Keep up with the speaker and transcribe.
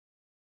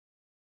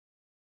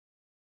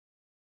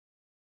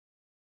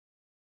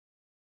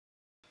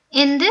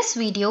In this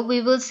video,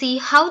 we will see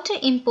how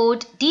to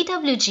import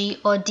DWG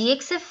or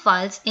DXF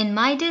files in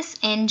MIDAS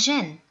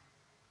nGen.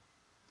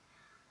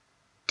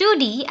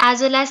 2D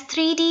as well as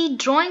 3D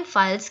drawing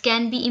files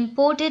can be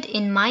imported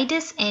in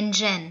MIDAS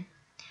nGen.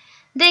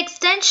 The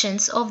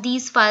extensions of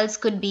these files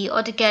could be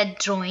AutoCAD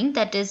Drawing,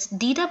 that is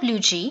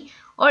DWG,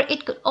 or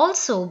it could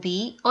also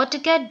be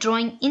AutoCAD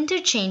Drawing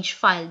Interchange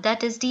file,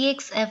 that is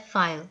DXF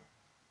file.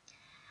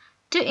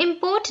 To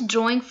import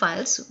drawing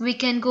files, we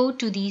can go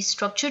to the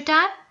Structure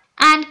tab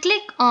and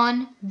click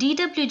on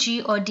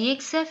DWG or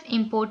DXF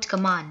import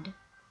command.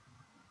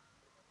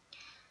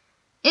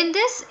 In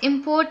this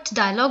import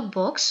dialog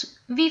box,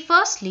 we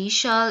firstly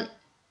shall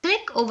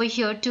click over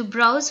here to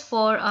browse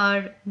for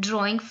our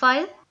drawing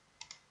file.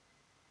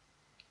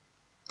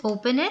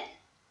 Open it.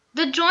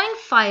 The drawing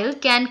file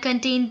can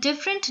contain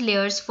different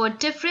layers for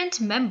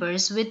different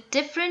members with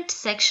different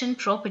section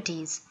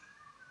properties.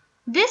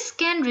 This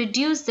can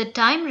reduce the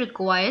time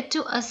required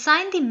to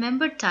assign the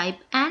member type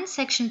and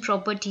section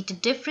property to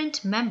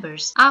different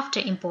members after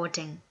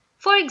importing.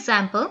 For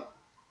example,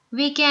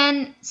 we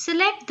can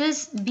select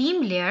this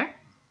beam layer,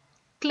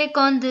 click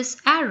on this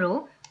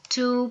arrow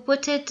to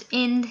put it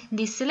in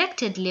the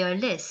selected layer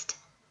list.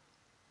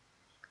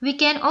 We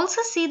can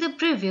also see the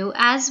preview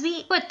as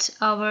we put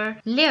our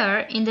layer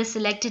in the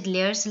selected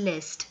layers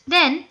list.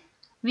 Then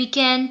we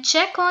can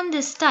check on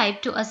this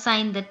type to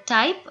assign the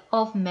type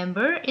of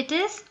member it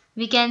is.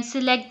 We can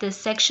select the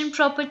section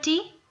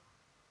property.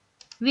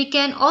 We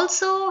can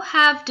also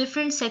have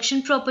different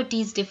section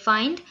properties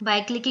defined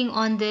by clicking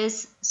on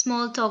this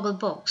small toggle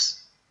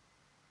box.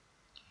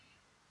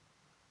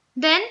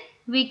 Then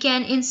we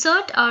can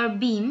insert our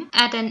beam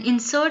at an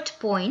insert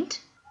point,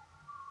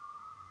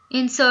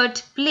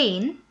 insert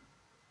plane,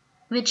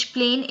 which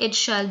plane it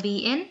shall be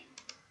in.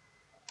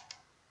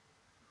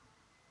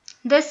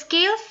 The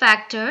scale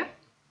factor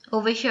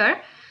over here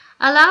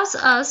allows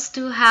us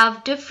to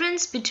have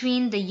difference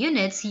between the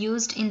units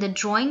used in the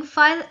drawing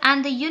file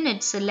and the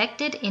unit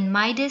selected in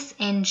MIDAS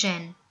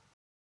nGen.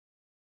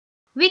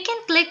 We can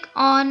click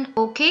on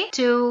OK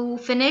to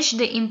finish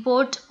the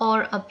import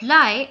or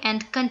apply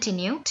and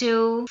continue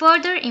to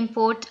further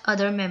import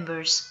other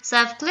members. So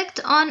I've clicked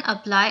on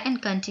apply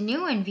and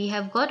continue and we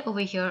have got over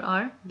here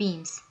our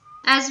beams.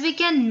 As we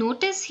can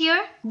notice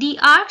here, the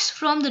arcs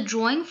from the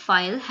drawing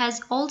file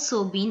has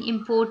also been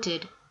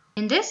imported.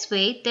 In this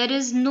way, there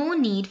is no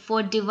need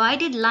for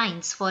divided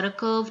lines for a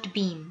curved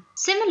beam.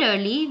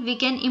 Similarly, we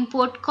can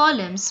import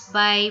columns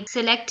by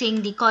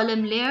selecting the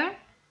column layer,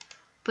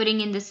 putting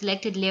in the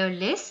selected layer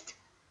list.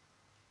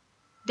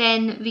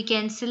 Then we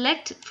can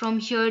select from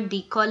here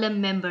the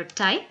column member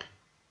type.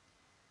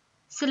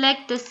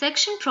 Select the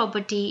section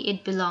property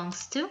it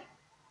belongs to.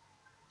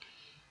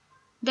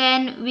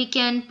 Then we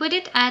can put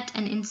it at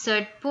an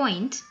insert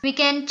point. We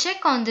can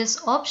check on this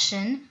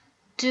option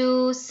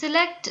to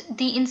select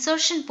the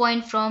insertion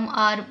point from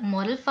our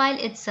model file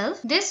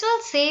itself. This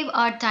will save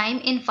our time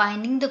in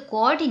finding the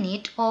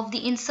coordinate of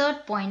the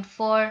insert point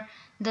for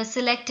the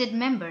selected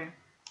member.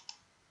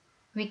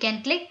 We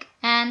can click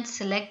and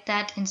select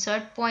that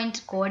insert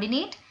point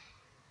coordinate.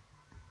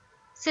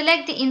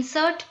 Select the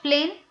insert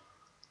plane,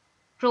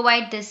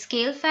 provide the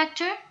scale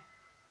factor,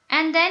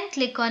 and then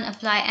click on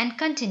apply and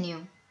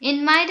continue.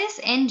 In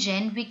MIDAS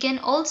nGen, we can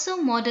also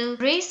model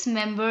brace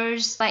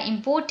members by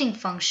importing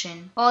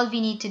function. All we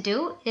need to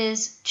do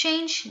is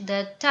change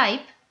the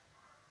type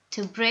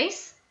to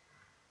brace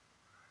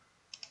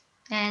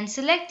and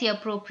select the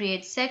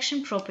appropriate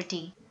section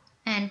property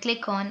and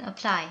click on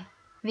apply.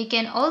 We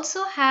can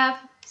also have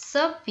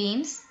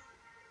sub-beams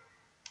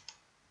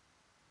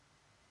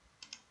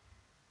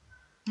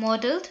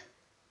modeled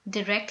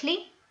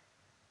directly .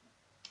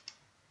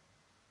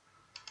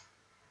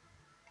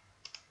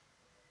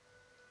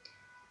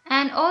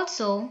 And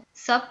also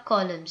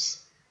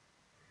sub-columns.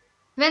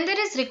 When there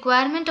is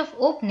requirement of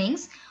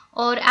openings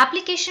or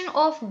application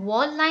of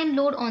wall line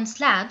load on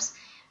slabs,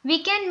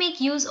 we can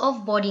make use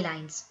of body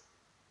lines.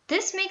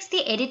 This makes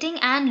the editing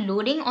and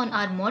loading on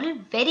our model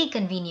very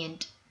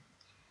convenient.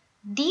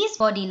 These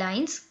body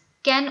lines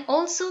can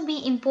also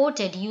be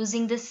imported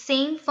using the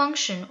same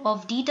function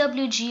of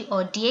DWG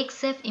or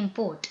DXF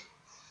import.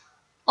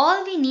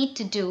 All we need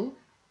to do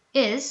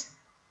is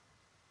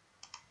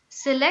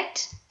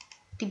select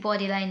the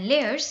bodyline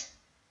layers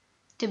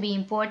to be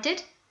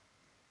imported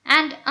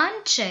and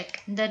uncheck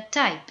the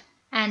type,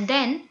 and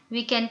then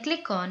we can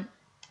click on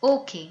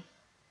OK.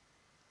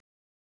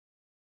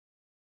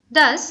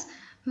 Thus,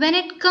 when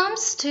it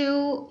comes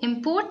to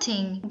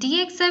importing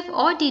DXF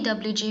or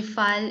DWG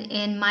file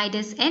in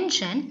MIDAS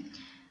nGen,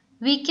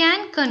 we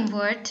can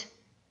convert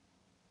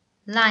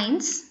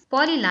lines,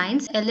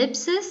 polylines,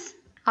 ellipses,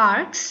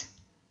 arcs,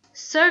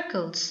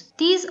 circles.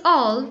 These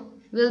all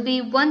will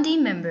be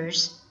 1D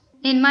members.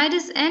 In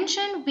MIDAS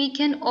nGen, we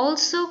can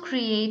also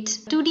create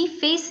 2D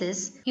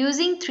faces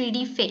using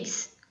 3D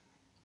face.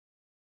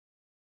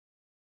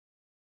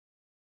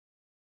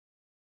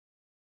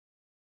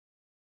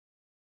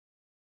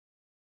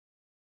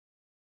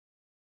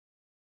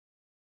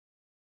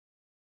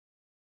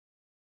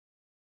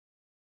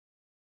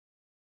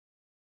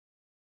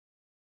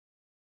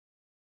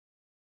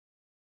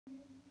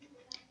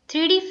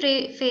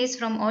 3D face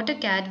from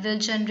AutoCAD will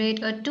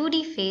generate a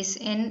 2D face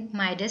in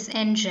MIDAS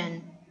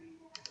nGen.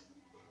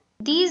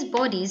 These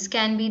bodies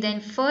can be then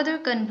further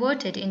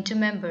converted into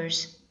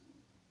members.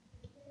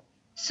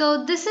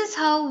 So this is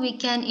how we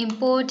can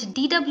import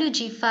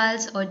DWG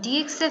files or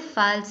DXF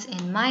files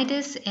in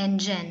MIDAS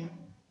nGen.